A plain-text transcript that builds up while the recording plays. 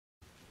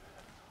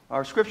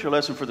Our scripture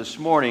lesson for this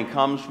morning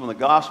comes from the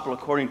Gospel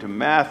according to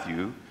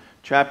Matthew,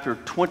 chapter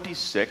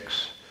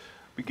 26,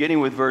 beginning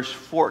with verse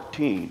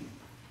 14.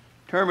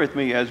 Turn with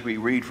me as we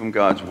read from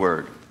God's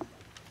Word.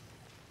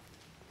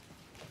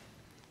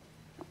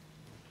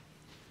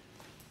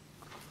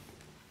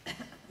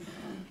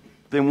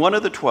 Then one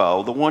of the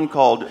 12, the one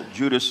called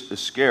Judas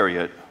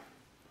Iscariot,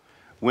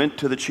 went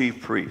to the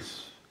chief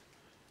priests,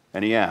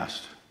 and he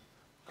asked,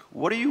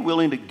 "What are you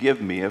willing to give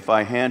me if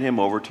I hand him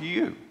over to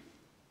you?"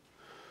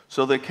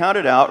 So they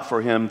counted out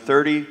for him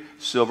 30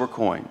 silver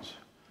coins.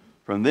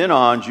 From then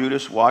on,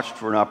 Judas watched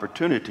for an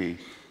opportunity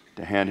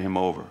to hand him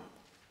over.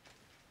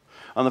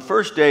 On the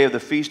first day of the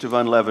Feast of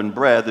Unleavened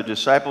Bread, the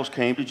disciples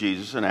came to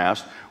Jesus and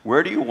asked,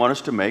 "Where do you want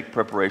us to make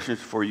preparations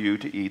for you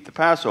to eat the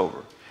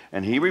Passover?"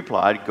 And he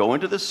replied, "Go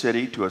into the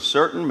city to a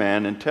certain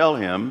man and tell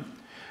him,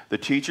 'The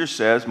teacher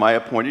says, my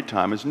appointed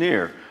time is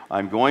near.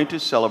 I'm going to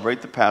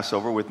celebrate the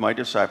Passover with my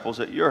disciples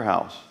at your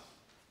house.'"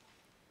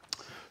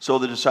 So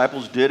the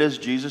disciples did as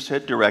Jesus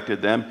had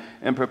directed them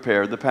and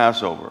prepared the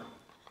Passover.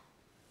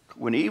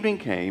 When evening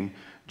came,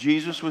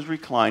 Jesus was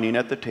reclining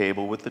at the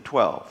table with the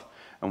 12.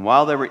 And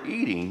while they were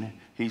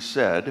eating, he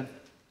said,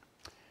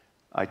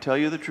 "I tell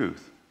you the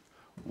truth,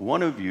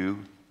 one of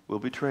you will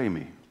betray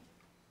me."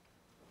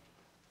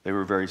 They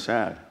were very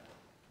sad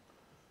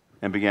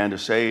and began to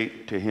say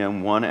to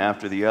him one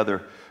after the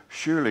other,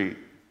 "Surely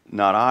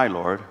not I,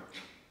 Lord."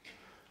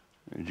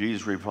 And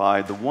Jesus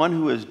replied, "The one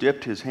who has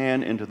dipped his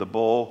hand into the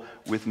bowl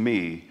with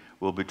me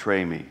will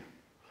betray me.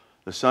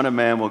 The Son of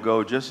Man will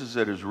go just as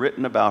it is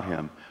written about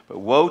him. But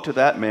woe to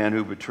that man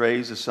who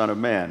betrays the Son of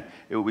Man.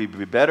 It would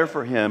be better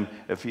for him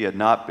if he had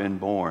not been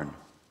born."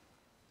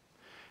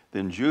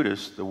 Then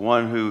Judas, the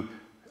one who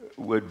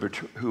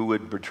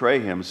would betray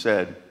him,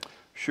 said,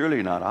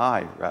 "Surely not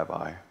I,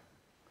 Rabbi."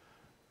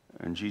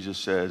 And Jesus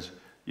says,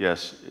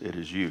 "Yes, it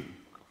is you."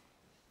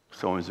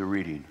 So is the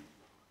reading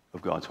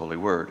of God's holy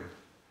word.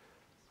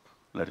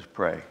 Let us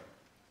pray.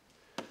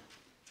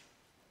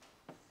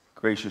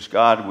 Gracious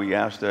God, we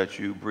ask that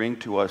you bring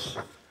to us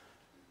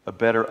a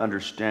better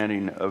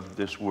understanding of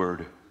this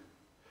word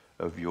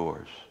of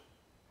yours.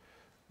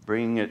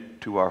 Bring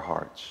it to our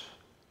hearts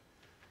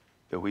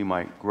that we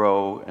might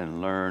grow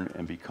and learn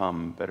and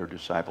become better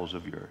disciples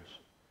of yours.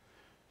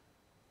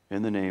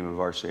 In the name of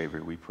our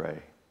Savior we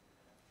pray.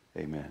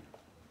 Amen.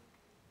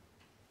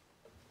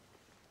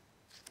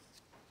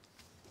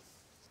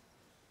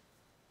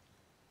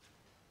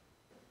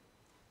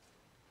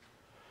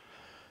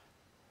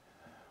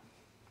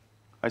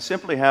 I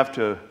simply have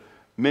to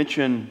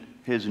mention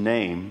his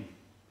name,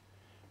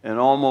 and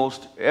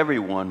almost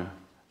everyone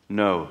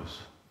knows.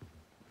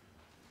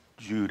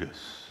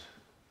 Judas.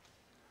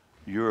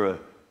 You're a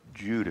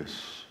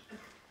Judas.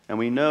 And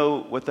we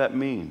know what that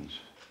means.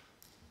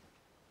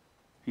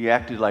 He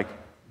acted like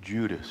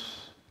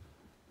Judas.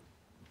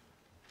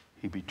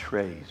 He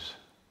betrays.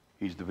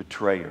 He's the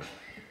betrayer.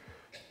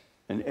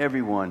 And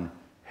everyone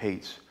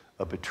hates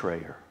a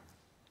betrayer.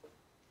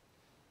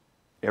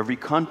 Every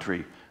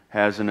country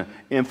has an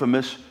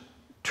infamous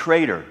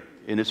traitor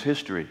in its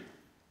history.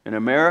 In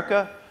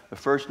America, the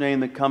first name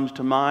that comes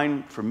to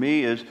mind for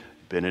me is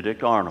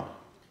Benedict Arnold.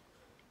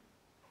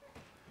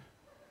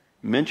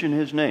 Mention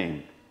his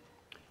name,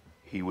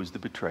 he was the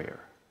betrayer.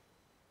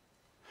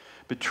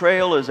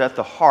 Betrayal is at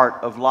the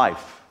heart of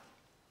life.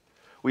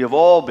 We have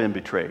all been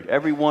betrayed,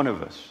 every one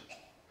of us.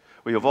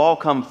 We have all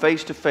come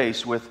face to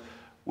face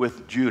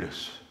with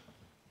Judas.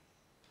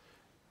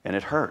 And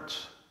it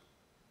hurts.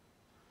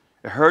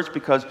 It hurts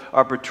because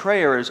our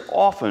betrayer is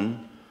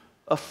often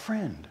a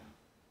friend.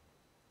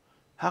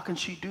 How can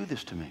she do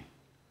this to me?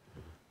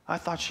 I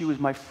thought she was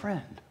my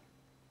friend.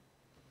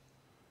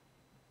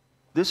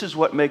 This is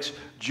what makes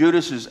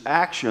Judas's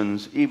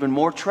actions even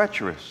more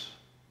treacherous.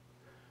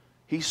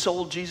 He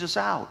sold Jesus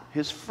out,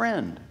 his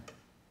friend.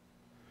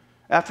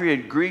 After he had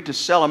agreed to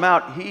sell him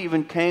out, he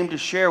even came to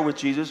share with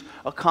Jesus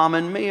a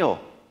common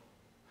meal.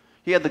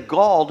 He had the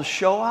gall to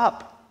show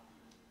up.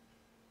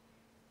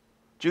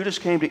 Judas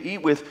came to eat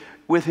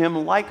with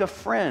him like a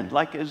friend,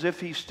 like as if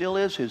he still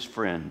is his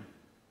friend.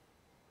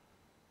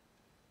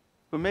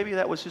 But maybe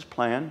that was his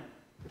plan,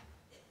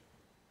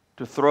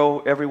 to throw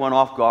everyone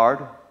off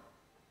guard.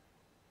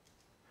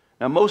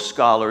 Now, most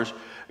scholars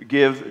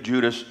give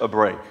Judas a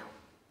break.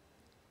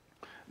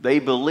 They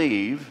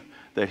believe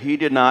that he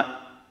did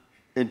not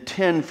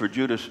intend for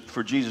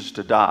Jesus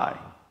to die,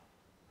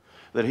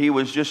 that he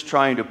was just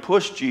trying to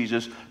push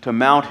Jesus to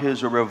mount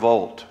his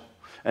revolt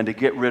and to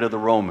get rid of the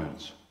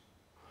Romans.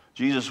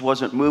 Jesus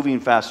wasn't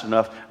moving fast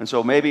enough, and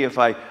so maybe if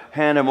I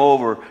hand him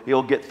over,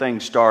 he'll get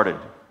things started.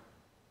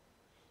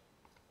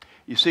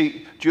 You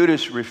see,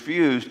 Judas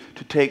refused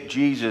to take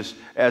Jesus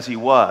as he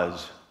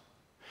was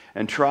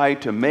and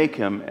tried to make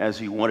him as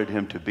he wanted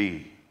him to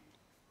be.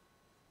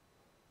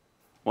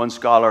 One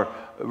scholar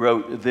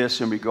wrote this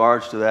in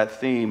regards to that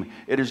theme: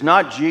 "It is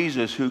not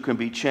Jesus who can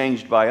be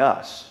changed by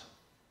us,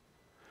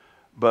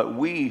 but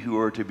we who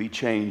are to be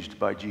changed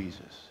by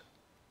Jesus.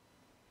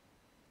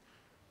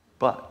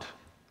 But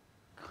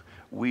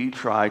we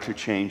try to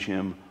change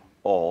him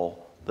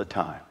all the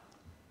time.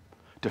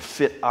 to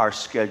fit our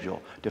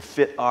schedule, to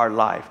fit our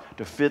life,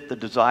 to fit the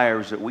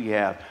desires that we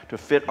have, to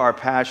fit our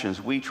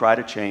passions, we try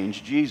to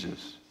change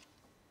Jesus.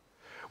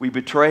 We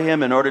betray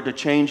him in order to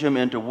change him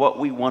into what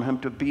we want him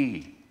to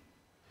be.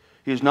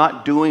 He's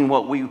not doing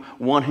what we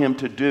want him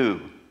to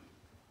do.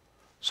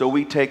 So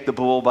we take the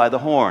bull by the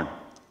horn.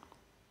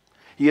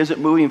 He isn't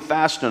moving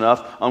fast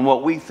enough on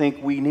what we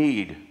think we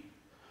need.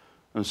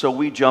 And so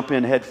we jump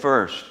in head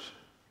first.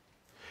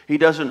 He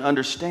doesn't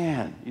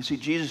understand. You see,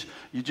 Jesus,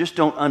 you just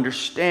don't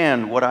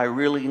understand what I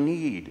really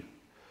need.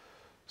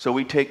 So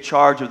we take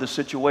charge of the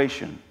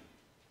situation.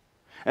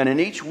 And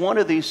in each one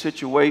of these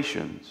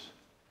situations,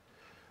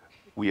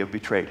 we have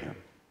betrayed him.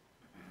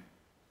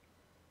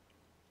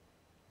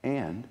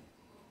 And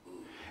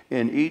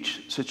in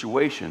each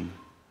situation,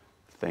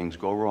 things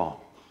go wrong.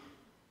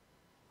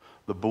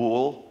 The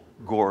bull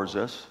gores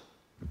us.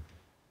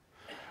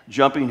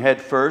 Jumping head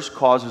first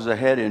causes a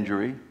head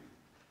injury.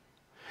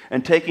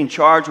 And taking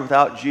charge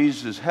without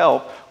Jesus'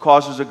 help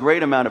causes a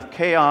great amount of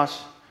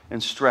chaos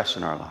and stress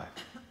in our life.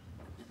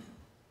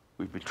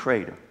 We've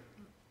betrayed him.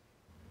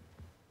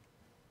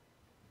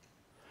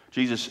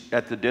 Jesus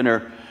at the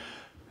dinner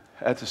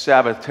at the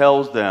Sabbath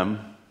tells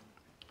them,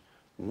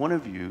 one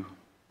of you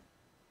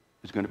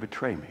is going to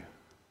betray me.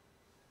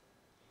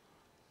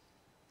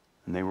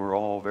 And they were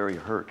all very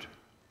hurt.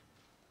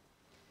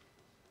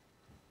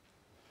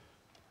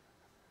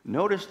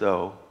 Notice,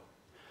 though,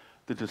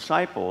 the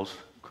disciples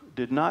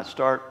did not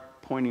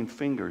start pointing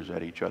fingers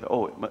at each other.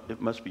 Oh,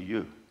 it must be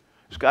you.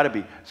 It's got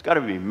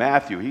to be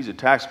Matthew. He's a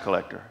tax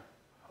collector.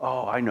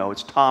 Oh, I know,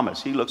 it's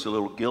Thomas. He looks a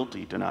little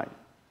guilty tonight.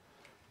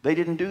 They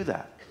didn't do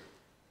that.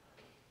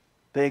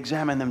 They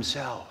examined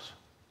themselves.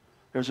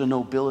 There's a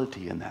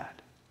nobility in that.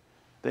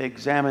 They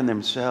examined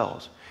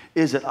themselves.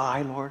 Is it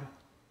I, Lord?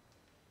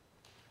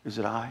 Is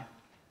it I?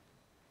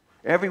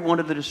 Every one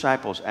of the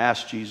disciples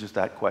asked Jesus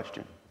that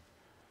question.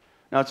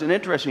 Now, it's an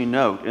interesting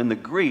note. In the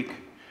Greek,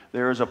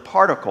 there is a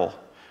particle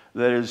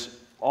that is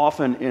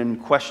often in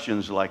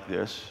questions like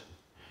this.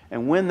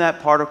 And when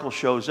that particle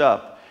shows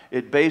up,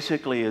 it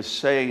basically is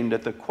saying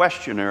that the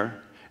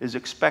questioner is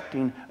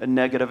expecting a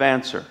negative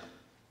answer.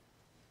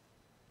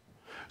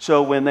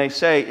 So when they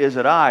say, is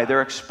it I,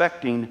 they're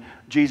expecting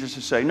Jesus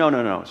to say, no,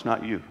 it's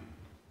not you.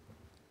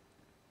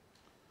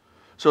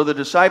 So the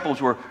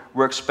disciples were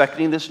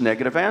expecting this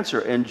negative answer.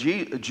 And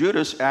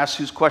Judas asked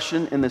his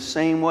question in the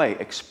same way,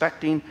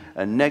 expecting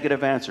a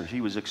negative answer.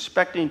 He was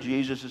expecting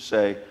Jesus to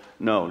say,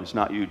 no, it's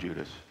not you,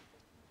 Judas.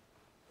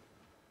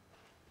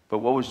 But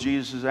what was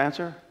Jesus'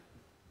 answer?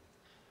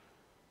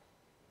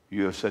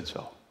 You have said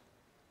so.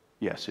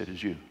 Yes, it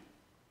is you.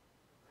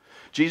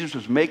 Jesus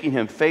was making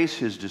him face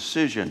his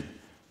decision,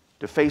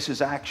 to face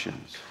his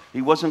actions.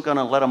 He wasn't going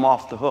to let him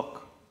off the hook.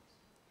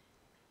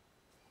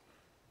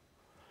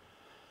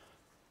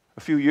 A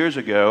few years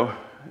ago,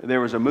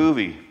 there was a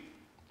movie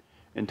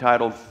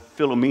entitled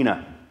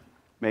Philomena.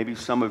 Maybe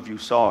some of you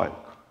saw it.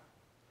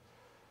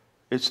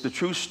 It's the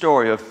true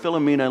story of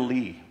Philomena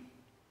Lee.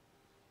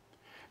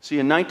 See,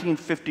 in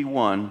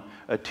 1951,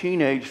 a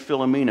teenage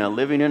Philomena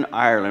living in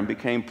Ireland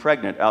became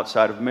pregnant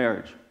outside of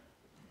marriage.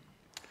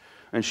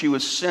 And she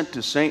was sent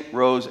to St.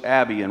 Rose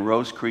Abbey in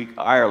Rose Creek,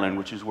 Ireland,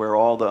 which is where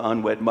all the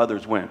unwed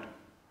mothers went.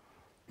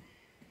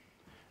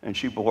 And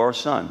she bore a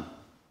son.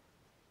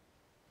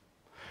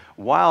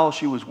 While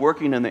she was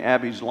working in the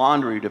Abbey's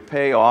laundry to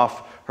pay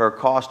off her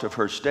cost of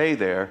her stay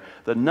there,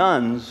 the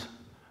nuns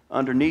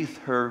underneath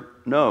her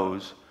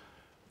nose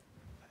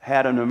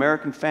had an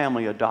American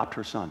family adopt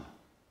her son.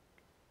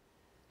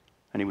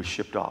 And he was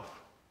shipped off.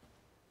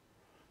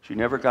 She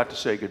never got to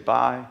say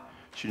goodbye.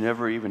 She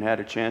never even had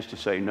a chance to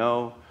say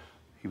no.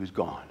 He was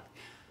gone.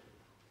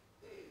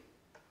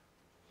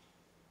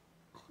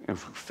 And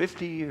for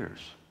 50 years,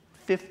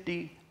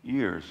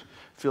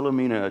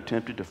 Philomena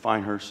attempted to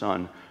find her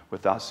son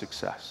without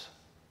success.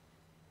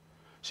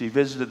 She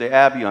visited the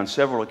Abbey on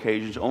several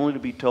occasions, only to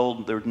be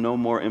told there's no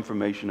more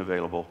information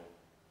available.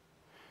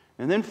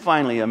 And then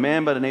finally, a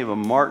man by the name of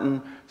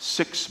Martin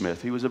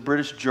Sixsmith, he was a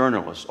British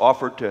journalist,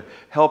 offered to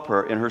help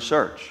her in her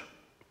search.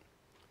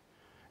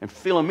 And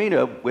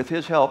Philomena, with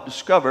his help,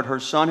 discovered her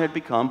son had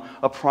become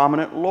a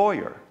prominent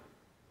lawyer,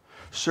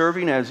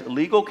 serving as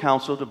legal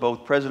counsel to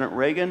both President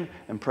Reagan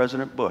and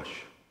President Bush.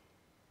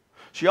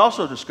 She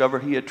also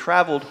discovered he had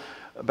traveled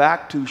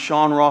back to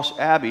Sean Ross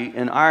Abbey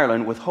in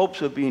Ireland with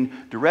hopes of being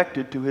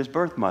directed to his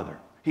birth mother.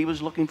 He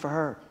was looking for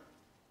her.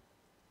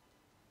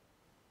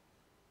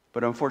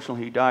 But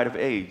unfortunately, he died of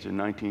AIDS in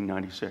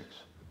 1996.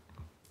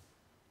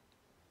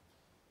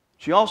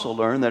 She also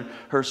learned that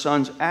her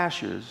son's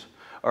ashes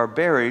are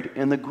buried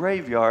in the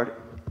graveyard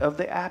of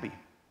the Abbey.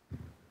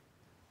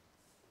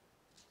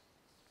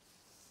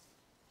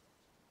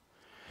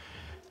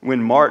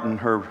 When Martin,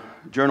 her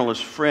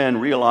journalist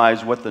friend,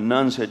 realized what the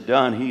nuns had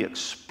done, he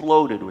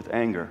exploded with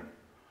anger.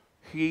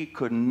 He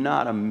could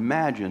not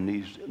imagine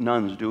these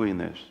nuns doing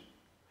this.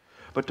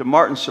 But to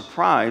Martin's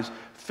surprise,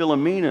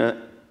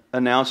 Philomena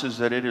announces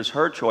that it is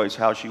her choice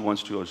how she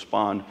wants to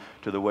respond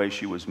to the way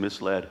she was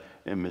misled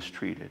and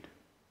mistreated.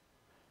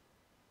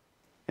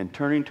 And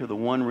turning to the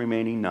one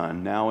remaining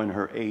nun, now in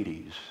her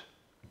 80s,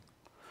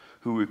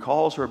 who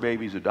recalls her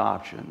baby's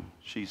adoption,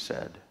 she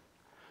said,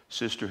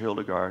 "Sister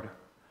Hildegard,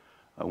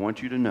 I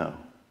want you to know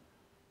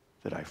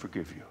that I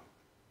forgive you.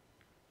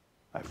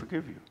 I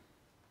forgive you."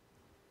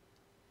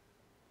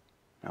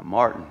 Now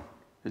Martin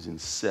is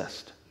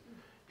incensed.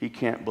 He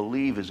can't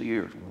believe his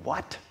ears.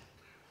 What?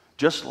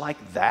 Just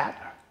like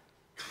that?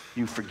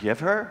 You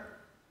forgive her?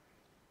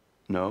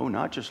 No,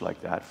 not just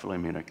like that,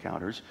 Philomena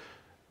counters.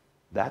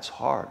 That's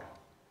hard.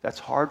 That's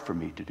hard for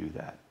me to do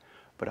that.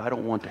 But I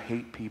don't want to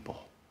hate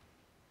people.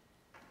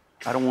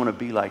 I don't want to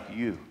be like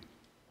you.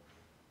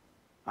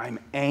 I'm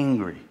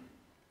angry,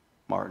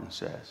 Martin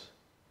says.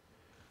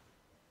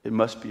 It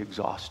must be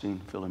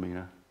exhausting,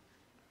 Philomena.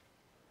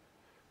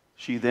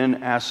 She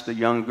then asked the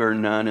younger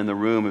nun in the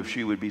room if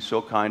she would be so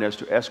kind as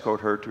to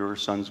escort her to her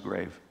son's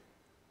grave.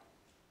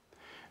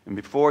 And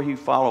before he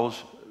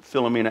follows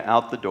Philomena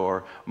out the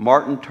door,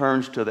 Martin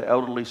turns to the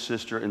elderly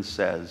sister and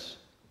says,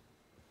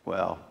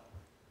 "Well,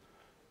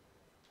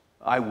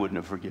 I wouldn't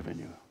have forgiven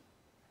you."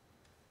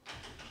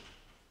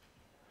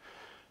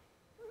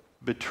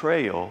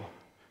 Betrayal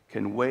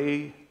can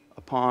weigh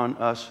upon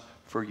us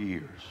for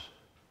years,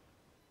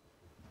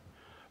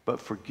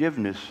 but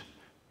forgiveness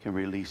can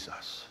release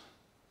us.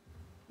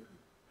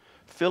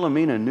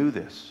 Philomena knew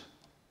this.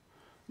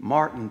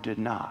 Martin did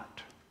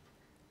not.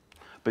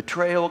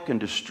 Betrayal can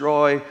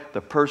destroy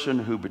the person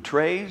who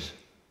betrays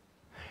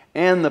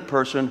and the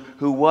person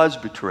who was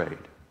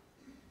betrayed.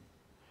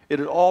 It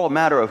is all a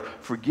matter of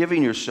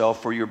forgiving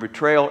yourself for your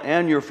betrayal,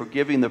 and you're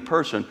forgiving the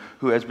person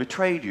who has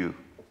betrayed you.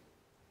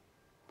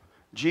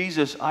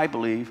 Jesus, I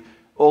believe,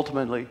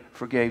 ultimately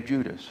forgave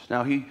Judas.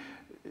 Now, he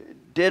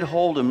did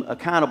hold him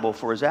accountable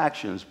for his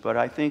actions, but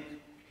I think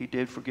he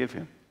did forgive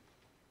him.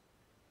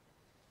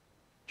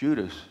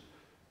 Judas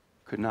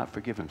could not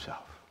forgive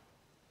himself,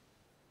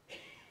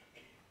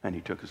 and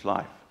he took his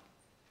life.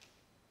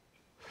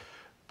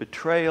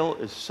 Betrayal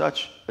is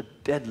such a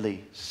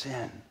deadly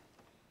sin.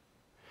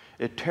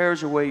 It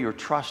tears away your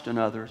trust in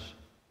others.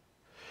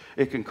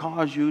 It can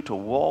cause you to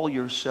wall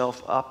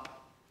yourself up.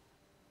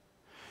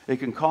 It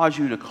can cause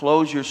you to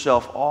close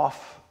yourself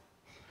off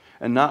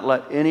and not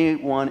let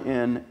anyone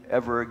in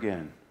ever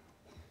again.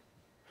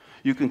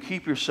 You can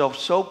keep yourself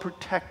so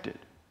protected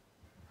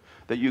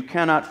that you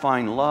cannot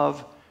find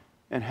love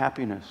and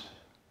happiness.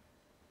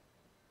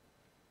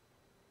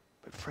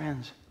 But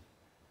friends,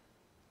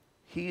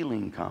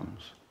 healing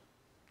comes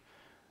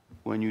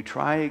when you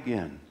try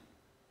again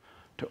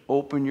to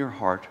open your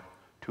heart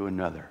to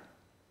another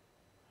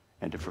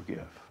and to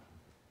forgive.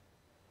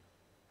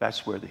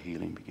 That's where the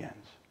healing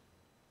begins.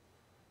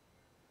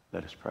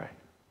 Let us pray.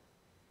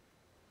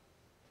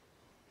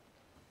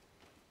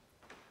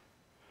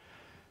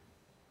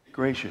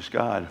 Gracious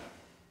God,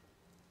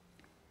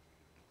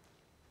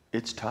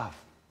 it's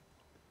tough.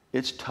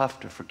 It's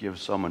tough to forgive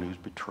someone who's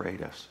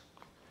betrayed us,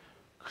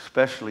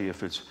 especially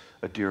if it's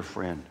a dear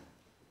friend.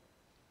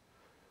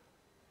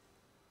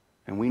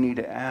 And we need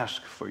to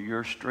ask for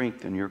your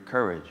strength and your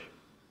courage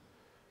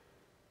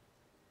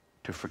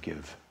to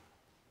forgive.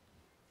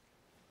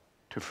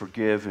 To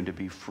forgive and to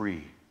be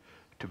free.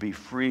 To be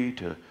free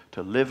to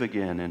live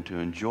again and to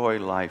enjoy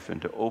life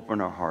and to open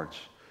our hearts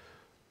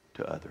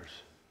to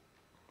others.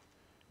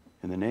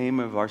 In the name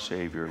of our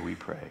Savior, we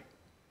pray.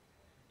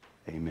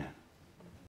 Amen.